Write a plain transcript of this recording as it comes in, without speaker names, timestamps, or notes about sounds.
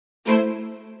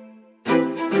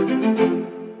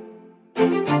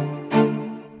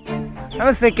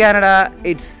Namaste Canada,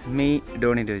 it's me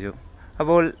Doni Tojo.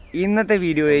 അപ്പോൾ ഇന്നത്തെ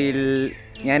വീഡിയോയിൽ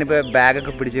ഞാനിപ്പോൾ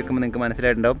ബാഗൊക്കെ പിടിച്ച് വെക്കുമ്പോൾ നിങ്ങൾക്ക്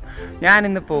മനസ്സിലായിട്ടുണ്ടാവും,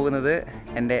 ഞാനിന്ന് പോകുന്നത്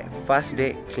എൻ്റെ ഫസ്റ്റ് ഡേ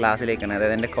ക്ലാസ്സിലേക്കാണ്.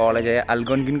 അതായത് എൻ്റെ കോളേജായ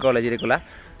അൽഗോൺകിൻ കോളേജിലേക്കുള്ള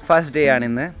ഫസ്റ്റ് ഡേ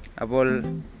ആണിന്ന്. അപ്പോൾ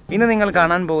ഇന്ന് നിങ്ങൾ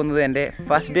കാണാൻ പോകുന്നത് എൻ്റെ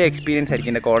ഫസ്റ്റ് ഡേ എക്സ്പീരിയൻസ്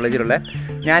ആയിരിക്കും എൻ്റെ കോളേജിലുള്ള.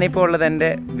 ഞാനിപ്പോൾ ഉള്ളത് എൻ്റെ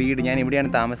വീട്, ഞാൻ ഇവിടെയാണ്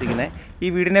താമസിക്കുന്നത്. ഈ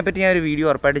വീടിനെ പറ്റി ഞാനൊരു വീഡിയോ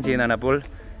ഉറപ്പായിട്ടും ചെയ്യുന്നതാണ്. അപ്പോൾ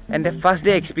എൻ്റെ ഫസ്റ്റ്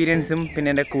ഡേ എക്സ്പീരിയൻസും പിന്നെ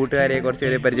എൻ്റെ കൂട്ടുകാരെ കുറച്ച്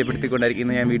പേരെ പരിചയപ്പെടുത്തിക്കൊണ്ടായിരിക്കും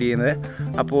ഇന്ന് ഞാൻ വീഡിയോ ചെയ്യുന്നത്.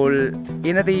 അപ്പോൾ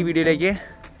ഇന്നത്തെ ഈ വീഡിയോയിലേക്ക്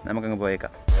നമുക്കങ്ങ്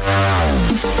പോയേക്കാം.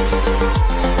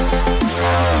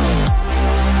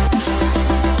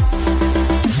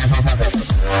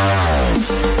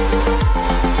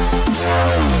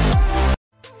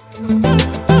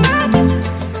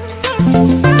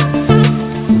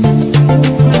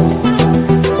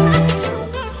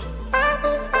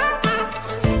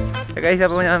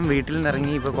 അപ്പോൾ ഞാൻ വീട്ടിൽ നിന്ന്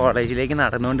ഇറങ്ങി ഇപ്പോൾ കോളേജിലേക്ക്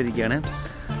നടന്നുകൊണ്ടിരിക്കുകയാണ്.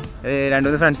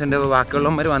 2-3 ഫ്രണ്ട്സ് ഉണ്ട്. അപ്പോൾ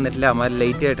ബാക്കിയുള്ളവന്മാർ വന്നിട്ടില്ല, അമ്മമാർ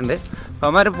ലേറ്റ് ആയിട്ടുണ്ട്. അപ്പോൾ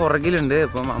അമ്മമാർ പുറകിലുണ്ട്.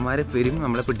 അപ്പം അമ്മമാർ വരും,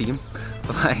 നമ്മളെ പിടിക്കും.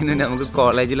 അപ്പോൾ അതിന് നമുക്ക്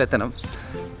കോളേജിലെത്തണം.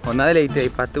 ഒന്നാമത് ലേറ്റായി,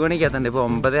 10 മണിക്ക് എത്തണ്ടേ. ഇപ്പോൾ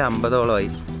 9:50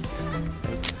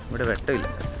 ഇവിടെ വെട്ടമില്ല.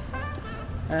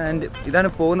 ആൻഡ് ഇതാണ്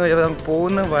പോകുന്ന വഴി. അപ്പോൾ നമുക്ക്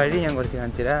പോകുന്ന വഴി ഞാൻ കുറച്ച്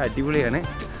കാണിച്ചു തരാം. അടിപൊളിയാണ്.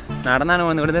 നടന്നാണ്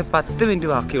പോകുന്നത്. ഇവിടുന്ന് 10 മിനിറ്റ്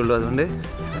ബാക്കിയുള്ളൂ, അതുകൊണ്ട്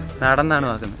നടന്നാണ്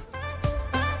വാക്കുന്നത്.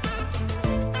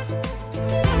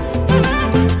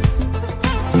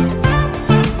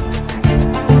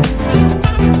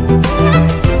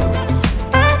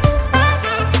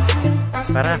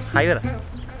 പറ ഹായ് പറ.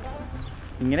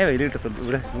 ഇങ്ങനെ വെയിൽ കിട്ടത്തുള്ളൂ,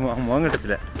 ഇവിടെ മോൻ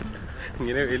കിട്ടത്തില്ല.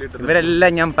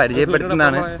 ഇവരെല്ലാം ഞാൻ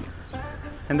പരിചയപ്പെടുത്തുന്നതാണ്.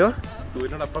 എന്തോ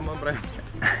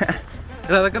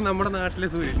അതൊക്കെ നമ്മുടെ നാട്ടിലെ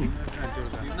സൂര്യൻ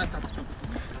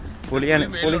പൊളിയാണ്,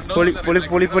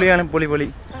 പൊളിയാണ്, പൊളി.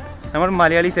 നമ്മൾ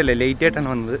മലയാളീസ് അല്ലേ, ലേറ്റ് ആയിട്ടാണ്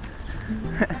വന്നത്.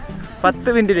 10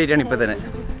 മിനിറ്റ് ലേറ്റാണ് ഇപ്പോൾ തന്നെ.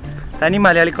 തനി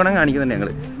മലയാളിക്കോണം കാണിക്കുന്നുണ്ട്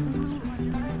ഞങ്ങൾ.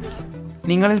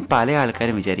 നിങ്ങളിൽ പല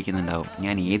ആൾക്കാരും വിചാരിക്കുന്നുണ്ടാവും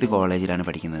ഞാൻ ഏത് കോളേജിലാണ്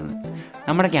പഠിക്കുന്നതെന്ന്.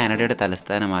 നമ്മുടെ കാനഡയുടെ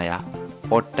തലസ്ഥാനമായ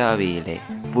ഒട്ടാവയിലെ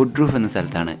വുഡ്രൂഫ് എന്ന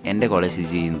സ്ഥലത്താണ് എൻ്റെ കോളേജ്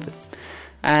സ്ഥിതി ചെയ്യുന്നത്.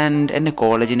 ആൻഡ് എൻ്റെ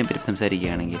കോളേജിനെ പറ്റി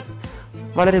സംസാരിക്കുകയാണെങ്കിൽ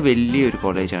വളരെ വലിയൊരു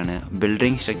കോളേജാണ്.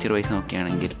 ബിൽഡിംഗ് സ്ട്രക്ചർ വൈസ്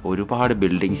നോക്കുകയാണെങ്കിൽ ഒരുപാട്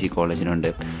ബിൽഡിങ്സ് ഈ കോളേജിനുണ്ട്.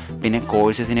 പിന്നെ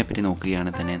കോഴ്സസിനെ പറ്റി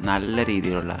നോക്കുകയാണെങ്കിൽ തന്നെ നല്ല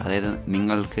രീതിയിലുള്ള, അതായത്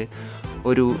നിങ്ങൾക്ക്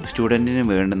ഒരു സ്റ്റുഡൻറ്റിന്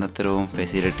വേണ്ടുന്നത്രയും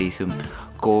ഫെസിലിറ്റീസും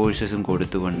കോഴ്സസും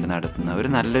കൊടുത്തുകൊണ്ട് നടത്തുന്ന ഒരു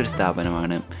നല്ലൊരു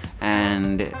സ്ഥാപനമാണ്.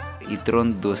 ആൻഡ് ഇത്രയും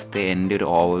ദിവസത്തെ എൻ്റെ ഒരു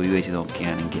ഓവർവ്യൂ വെച്ച്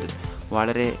നോക്കുകയാണെങ്കിൽ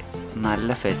വളരെ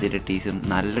നല്ല ഫെസിലിറ്റീസും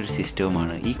നല്ലൊരു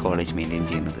സിസ്റ്റവുമാണ് ഈ കോളേജ് മെയിൻറ്റെയിൻ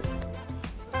ചെയ്യുന്നത്.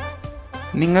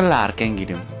 നിങ്ങൾ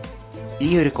ആർക്കെങ്കിലും ഈ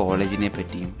ഒരു കോളേജിനെ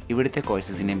പറ്റിയും ഇവിടുത്തെ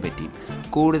കോഴ്സസിനെ പറ്റിയും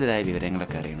കൂടുതലായ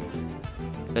വിവരങ്ങളൊക്കെ അറിയണം,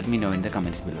 let me no in the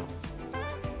comments below.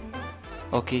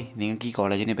 Okay, നിങ്ങൾക്ക് ഈ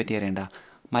കോളേജിനെ പറ്റി അറിയേണ്ട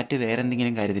മറ്റ് വേറെ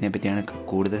എന്തെങ്കിലും കാര്യത്തിനെ പറ്റിയാണ്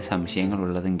കൂടുതൽ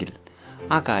സംശയങ്ങളുള്ളതെങ്കിൽ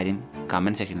ആ കാര്യം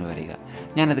കമൻറ്റ് സെക്ഷനിൽ പറയുക.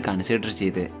 ഞാനത് കൺസിഡർ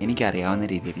ചെയ്ത് എനിക്കറിയാവുന്ന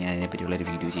രീതിയിൽ ഞാൻ അതിനെപ്പറ്റിയുള്ളൊരു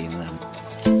വീഡിയോ ചെയ്യുന്നതാണ്.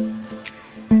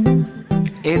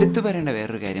 എടുത്തു പറയേണ്ട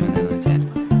വേറൊരു കാര്യം എന്താണെന്ന് വെച്ചാൽ,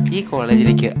 ഈ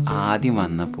കോളേജിലേക്ക് ആദ്യം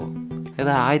വന്നപ്പോൾ, അത്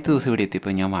ആദ്യത്തെ ദിവസം ഇവിടെ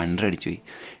എത്തിയപ്പോൾ ഞാൻ വണ്ടടിച്ചു പോയി.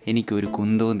 എനിക്കൊരു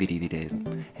കുന്തവും തിരിയതിലായിരുന്നു,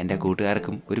 എൻ്റെ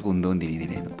കൂട്ടുകാർക്കും ഒരു കുന്തവും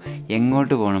തിരിയതിലായിരുന്നു.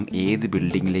 എങ്ങോട്ട് പോകണം, ഏത്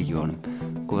ബിൽഡിങ്ങിലേക്ക് പോകണം,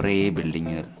 കുറേ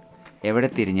ബിൽഡിങ്ങുകൾ, എവിടെ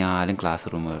തിരിഞ്ഞാലും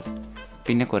ക്ലാസ് റൂമുകൾ,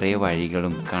 പിന്നെ കുറേ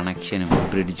വഴികളും കണക്ഷനും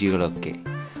ബ്രിഡ്ജുകളൊക്കെ.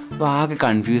 അപ്പോൾ ആകെ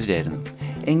കൺഫ്യൂസ്ഡ് ആയിരുന്നു.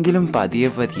 എങ്കിലും പതിയെ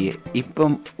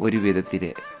ഇപ്പം ഒരു വിധത്തിൽ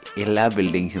എല്ലാ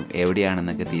ബിൽഡിങ്സും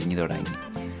എവിടെയാണെന്നൊക്കെ തിരിഞ്ഞു തുടങ്ങി.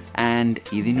 ആൻഡ്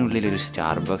ഇതിനുള്ളിലൊരു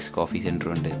സ്റ്റാർബക്സ് കോഫി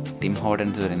സെൻ്ററുണ്ട്, ടിം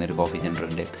ഹോർട്ടൻസ് പറയുന്നൊരു കോഫി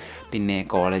സെൻ്ററുണ്ട്, പിന്നെ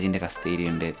കോളേജിൻ്റെ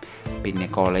കഫ്തേരിയ ഉണ്ട്, പിന്നെ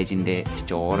കോളേജിൻ്റെ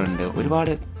സ്റ്റോറുണ്ട്,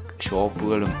 ഒരുപാട്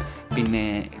ഷോപ്പുകളും പിന്നെ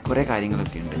കുറേ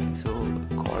കാര്യങ്ങളൊക്കെ ഉണ്ട്. സോ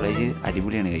കോളേജ്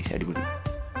അടിപൊളിയാണ് ഗൈസ്, അടിപൊളി.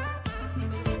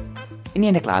 ഇനി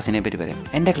എൻ്റെ ക്ലാസ്സിനെ പറ്റി പറയാം.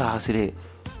 എൻ്റെ ക്ലാസ്സിൽ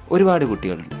ഒരുപാട്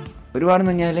കുട്ടികളുണ്ട്.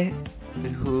 ഒരുപാടെന്ന് പറഞ്ഞാൽ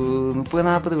ഒരു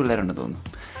 30-40 പിള്ളേരുണ്ടെന്ന് തോന്നുന്നു.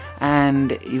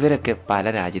 ആൻഡ് ഇവരൊക്കെ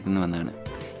പല രാജ്യത്തു നിന്ന് വന്നതാണ്.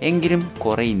 എങ്കിലും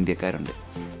കുറേ ഇന്ത്യക്കാരുണ്ട്.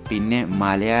 പിന്നെ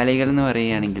മലയാളികൾ എന്ന്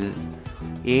പറയുകയാണെങ്കിൽ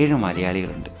 7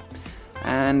 മലയാളികളുണ്ട്.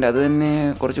 ആൻഡ് അത് തന്നെ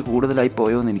കുറച്ച് കൂടുതലായി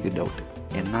പോയോ എന്ന് എനിക്കൊരു ഡൗട്ട്.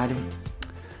 എന്നാലും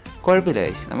കുഴപ്പമില്ല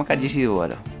ഗൈസ്, നമുക്ക് അഡ്ജസ്റ്റ് ചെയ്ത്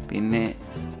പോകാമല്ലോ. പിന്നെ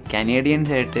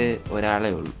കനേഡിയൻസായിട്ട്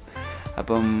ഒരാളേ ഉള്ളൂ.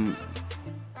 അപ്പം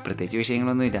പ്രത്യേകിച്ച്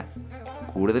വിഷയങ്ങളൊന്നുമില്ല.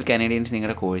 കൂടുതൽ കനേഡിയൻസ്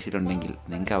നിങ്ങളുടെ കോഴ്സിലുണ്ടെങ്കിൽ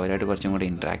നിങ്ങൾക്ക് അവരായിട്ട് കുറച്ചും കൂടെ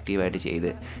ഇൻട്രാക്റ്റീവായിട്ട് ചെയ്ത്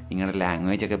നിങ്ങളുടെ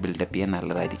ലാംഗ്വേജൊക്കെ ബിൽഡപ്പ് ചെയ്യാൻ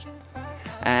നല്ലതായിരിക്കും.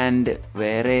 ആൻഡ്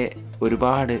വേറെ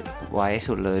ഒരുപാട്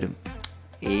വയസ്സുള്ളവരും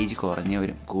ഏജ്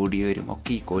കുറഞ്ഞവരും കൂടിയവരും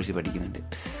ഒക്കെ ഈ കോഴ്സ് പഠിക്കുന്നുണ്ട്.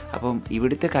 അപ്പം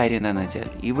ഇവിടുത്തെ കാര്യം എന്താണെന്ന് വെച്ചാൽ,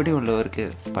 ഇവിടെയുള്ളവർക്ക്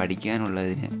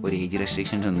പഠിക്കാനുള്ളതിന് ഒരു ഏജ്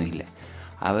റെസ്ട്രിക്ഷൻസ് ഒന്നുമില്ല.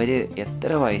 അവർ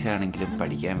എത്ര വയസ്സാണെങ്കിലും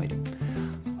പഠിക്കാൻ വരും.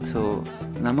 സോ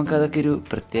നമുക്കതൊക്കെ ഒരു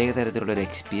പ്രത്യേക തരത്തിലുള്ളൊരു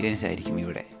എക്സ്പീരിയൻസ് ആയിരിക്കും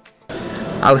ഇവിടെ.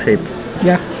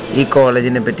 ഈ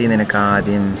കോളേജിനെ പറ്റി നിനക്ക്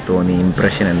ആദ്യം തോന്നിയ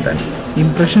ഇംപ്രഷൻ എന്താണ്?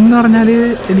 ഇംപ്രഷൻ എന്ന് പറഞ്ഞാൽ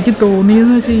എനിക്ക്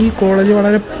തോന്നിയെന്ന് വെച്ചാൽ ഈ കോളേജ്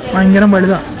വളരെ ഭയങ്കര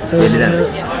വലുതാണ്.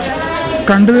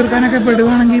 കണ്ടു തീർക്കാനൊക്കെ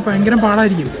പെടുകയാണെങ്കിൽ ഭയങ്കര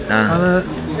പാടായിരിക്കും. അത്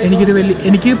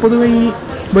എനിക്ക് പൊതുവെ ഈ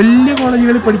വലിയ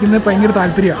കോളേജുകളിൽ പഠിക്കുന്നത് ഭയങ്കര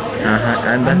താല്പര്യമാണ്.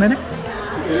 അങ്ങനെ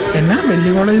എന്നാ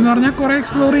വലിയ കോളേജ് എന്ന് പറഞ്ഞാൽ കുറേ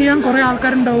എക്സ്പ്ലോർ ചെയ്യാൻ കുറേ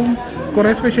ആൾക്കാരുണ്ടാവും,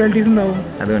 കുറേ സ്പെഷ്യാലിറ്റീസ് ഉണ്ടാവും.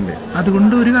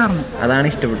 അതുകൊണ്ട് ഒരു കാരണം അതാണ്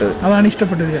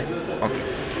ഇഷ്ടപ്പെട്ടത് കാര്യം.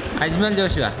 അജ്മൽ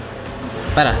ജോഷുവ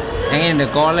പറ, എങ്ങനെയുണ്ട്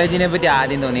കോളേജിനെ പറ്റി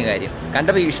ആദ്യം തോന്നിയ കാര്യം,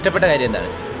 കണ്ടപ്പോൾ ഇഷ്ടപ്പെട്ട കാര്യം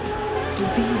എന്താണ്?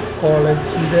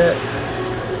 കോളേജിൻ്റെ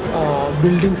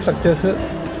ബിൽഡിംഗ് സ്ട്രക്ചേഴ്സ്,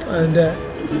 അതിൻ്റെ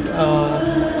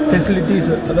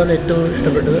ഫെസിലിറ്റീസ്, അതാണ് ഏറ്റവും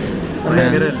ഇഷ്ടപ്പെട്ടത്.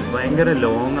 ഭയങ്കര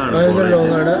ലോങ്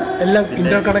ആണ്, എല്ലാം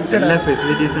ഇന്റർ കണക്റ്റഡ്, എല്ലാ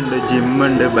ഫെസിലിറ്റീസ് ഉണ്ട്, ജിം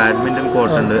ഉണ്ട്, ബാഡ്മിന്റൺ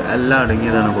കോർട്ട് ഉണ്ട്, എല്ലാം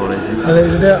അടങ്ങിയതാണ് കോളേജ്. അതെ,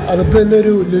 ഇതിന്റെ അകത്ത് തന്നെ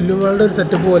ഒരു ലുലുമാളുടെ ഒരു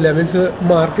സെറ്റപ്പ് പോലെ, മീൻസ്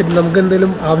മാർക്കറ്റ് നമുക്ക്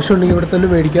എന്തെങ്കിലും ആവശ്യമുണ്ടെങ്കിൽ ഇവിടെ തന്നെ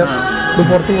മേടിക്കാം,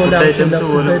 പുറത്തു പോകേണ്ട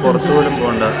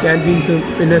ആവശ്യമില്ല. ക്യാൻറ്റീൻസും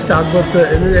പിന്നെ സ്റ്റാർബക്ക്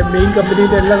മെയിൻ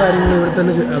കമ്പനീൻ്റെ എല്ലാ കാര്യങ്ങളും ഇവിടെ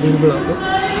തന്നെ അവൈലബിൾ ആണ്.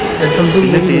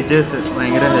 ടീച്ചേഴ്സ്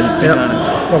ഭയങ്കര ഹെൽപ്പിംഗ് ആണ്,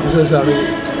 പ്രൊഫസേഴ്സ് ആണ്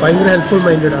ഭയങ്കര ഹെൽപ്ഫുൾ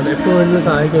മൈൻഡഡ് ആണ്, എപ്പോഴും വേണ്ടി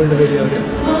സഹായിക്കാൻ വേണ്ടി വരിക അവർ.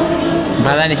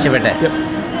 അതാണ് ഇഷ്ടപ്പെട്ടെ.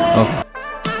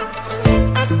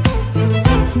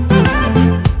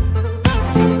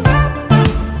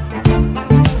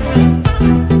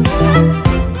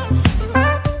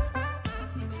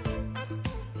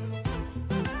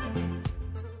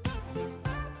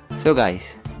 സോ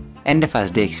ഗായ്സ്, എൻ്റെ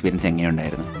ഫസ്റ്റ് ഡേ എക്സ്പീരിയൻസ്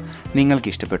എങ്ങനെയുണ്ടായിരുന്നു? നിങ്ങൾക്ക്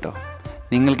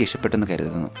ഇഷ്ടപ്പെട്ടെന്ന്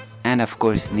കരുതുന്നു. ആൻഡ് ഓഫ്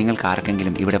കോഴ്സ് നിങ്ങൾക്ക്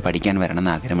ആർക്കെങ്കിലും ഇവിടെ പഠിക്കാൻ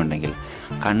വരണമെന്ന് ആഗ്രഹമുണ്ടെങ്കിൽ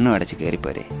കണ്ണും അടച്ച്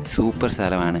കയറിപ്പോരെ. സൂപ്പർ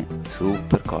സ്ഥലമാണ്,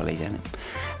 സൂപ്പർ കോളേജാണ്.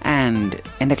 ആൻഡ്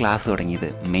എൻ്റെ ക്ലാസ് തുടങ്ങിയത്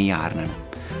മെയ് 6-നാണ്.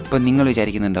 അപ്പോൾ നിങ്ങൾ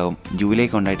വിചാരിക്കുന്നുണ്ടാവും ജൂലൈ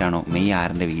കൊണ്ടായിട്ടാണോ മെയ്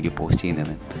 6-ൻ്റെ വീഡിയോ പോസ്റ്റ്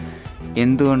ചെയ്യുന്നത്.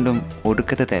 എന്തുകൊണ്ടും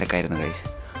ഒടുക്കത്തെ തിരക്കായിരുന്നു ഗൈസ്.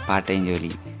 പാർട്ട് ടൈം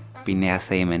ജോലി, പിന്നെ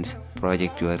അസൈൻമെൻറ്റ്സ്,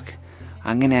 പ്രോജക്റ്റ് വർക്ക്,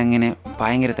 അങ്ങനെ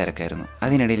ഭയങ്കര തിരക്കായിരുന്നു.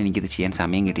 അതിനിടയിൽ എനിക്കിത് ചെയ്യാൻ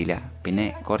സമയം കിട്ടിയില്ല. പിന്നെ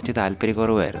കുറച്ച്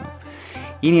താല്പര്യക്കുറവായിരുന്നു.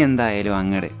 ഇനി എന്തായാലും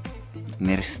അങ്ങോട്ട്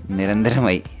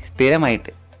നിരന്തരമായി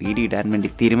സ്ഥിരമായിട്ട് വീഡിയോ ഇടാൻ വേണ്ടി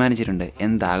തീരുമാനിച്ചിട്ടുണ്ട്.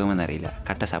 എന്താകുമെന്നറിയില്ല,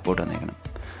 കട്ട സപ്പോർട്ട് വന്നേക്കണം.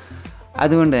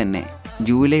 അതുകൊണ്ട് തന്നെ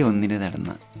ജൂലൈ 1-ന്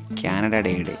നടന്ന കാനഡ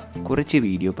ഡേയുടെ കുറച്ച്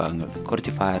വീഡിയോ ഭാഗങ്ങൾ,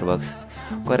 കുറച്ച് ഫയർ വർക്ക്സ്,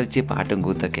 കുറച്ച് പാട്ടും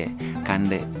കൂത്തൊക്കെ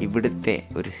കണ്ട് ഇവിടുത്തെ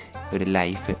ഒരു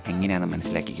ലൈഫ് എങ്ങനെയാണെന്ന്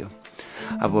മനസ്സിലാക്കിക്കോ.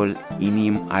 അപ്പോൾ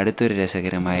ഇനിയും അടുത്തൊരു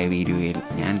രസകരമായ വീഡിയോയിൽ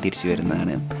ഞാൻ തിരിച്ചു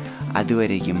വരുന്നതാണ്.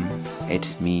 അതുവരേക്കും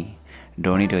it's me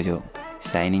Doni Tojo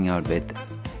signing out with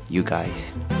you guys.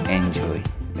 Enjoy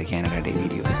the Canada Day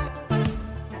videos.